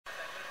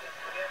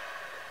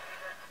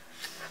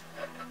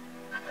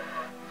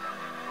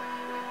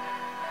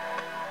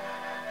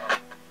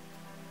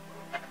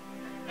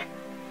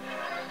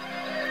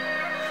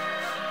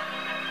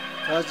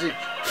Tacik.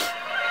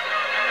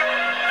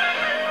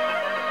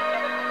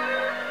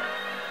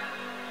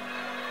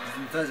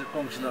 Bizim Tacik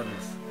komşularımız.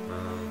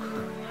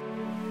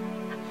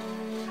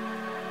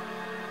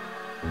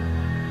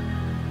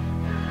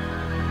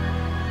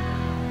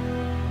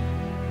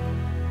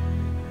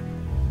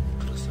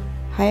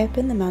 High up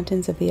in the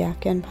mountains of the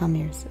Afghan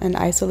Pamirs, an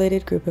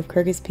isolated group of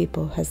Kyrgyz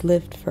people has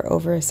lived for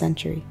over a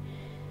century.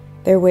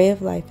 Their way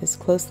of life is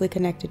closely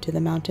connected to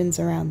the mountains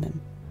around them.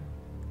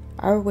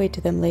 Our way to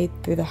them lay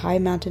through the high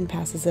mountain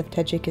passes of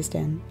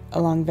Tajikistan,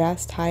 along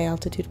vast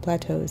high-altitude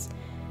plateaus,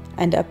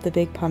 and up the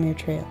Big Pamir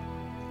Trail.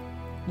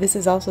 This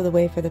is also the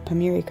way for the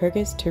Pamiri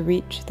Kyrgyz to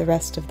reach the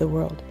rest of the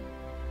world.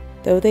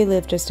 Though they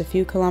live just a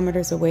few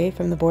kilometers away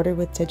from the border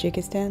with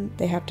Tajikistan,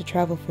 they have to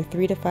travel for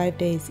 3 to 5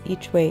 days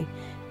each way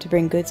to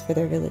bring goods for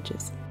their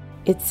villages.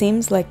 It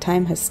seems like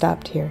time has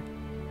stopped here.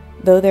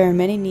 Though there are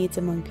many needs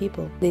among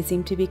people, they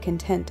seem to be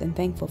content and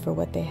thankful for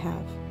what they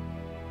have.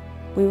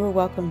 We were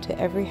welcomed to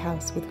every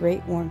house with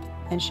great warmth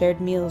and shared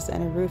meals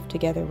and a roof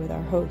together with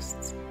our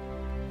hosts.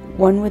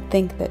 One would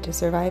think that to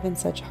survive in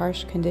such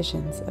harsh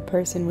conditions, a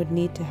person would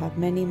need to have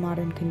many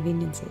modern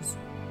conveniences.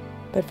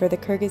 But for the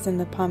Kyrgyz and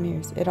the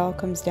Pamirs, it all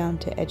comes down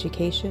to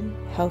education,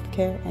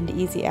 healthcare, and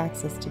easy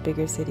access to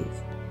bigger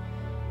cities.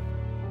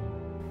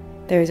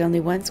 There is only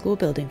one school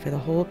building for the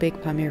whole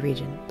Big Pamir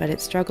region, but it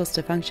struggles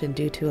to function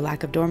due to a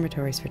lack of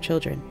dormitories for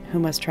children, who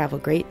must travel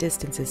great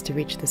distances to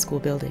reach the school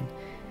building,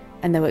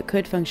 and though it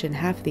could function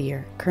half the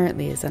year,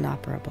 currently is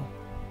inoperable.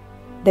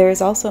 There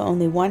is also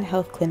only one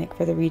health clinic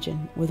for the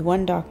region, with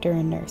one doctor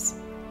and nurse,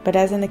 but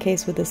as in the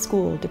case with the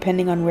school,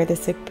 depending on where the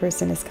sick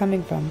person is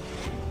coming from,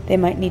 they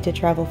might need to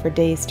travel for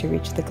days to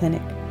reach the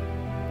clinic.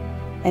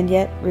 And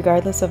yet,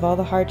 regardless of all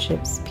the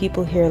hardships,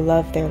 people here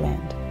love their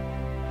land.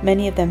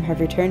 Many of them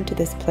have returned to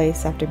this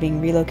place after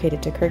being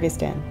relocated to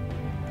Kyrgyzstan.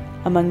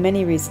 Among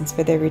many reasons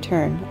for their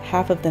return,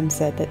 half of them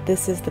said that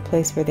this is the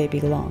place where they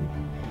belong.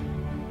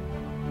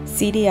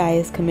 CDI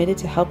is committed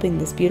to helping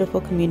this beautiful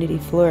community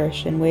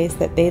flourish in ways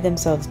that they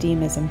themselves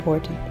deem as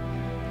important,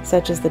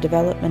 such as the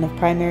development of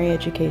primary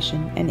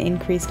education and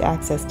increased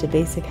access to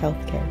basic health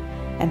care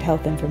and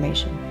health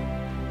information.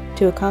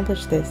 To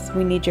accomplish this,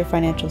 we need your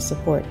financial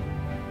support.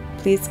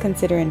 Please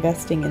consider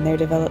investing in their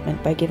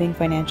development by giving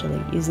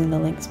financially using the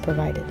links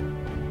provided.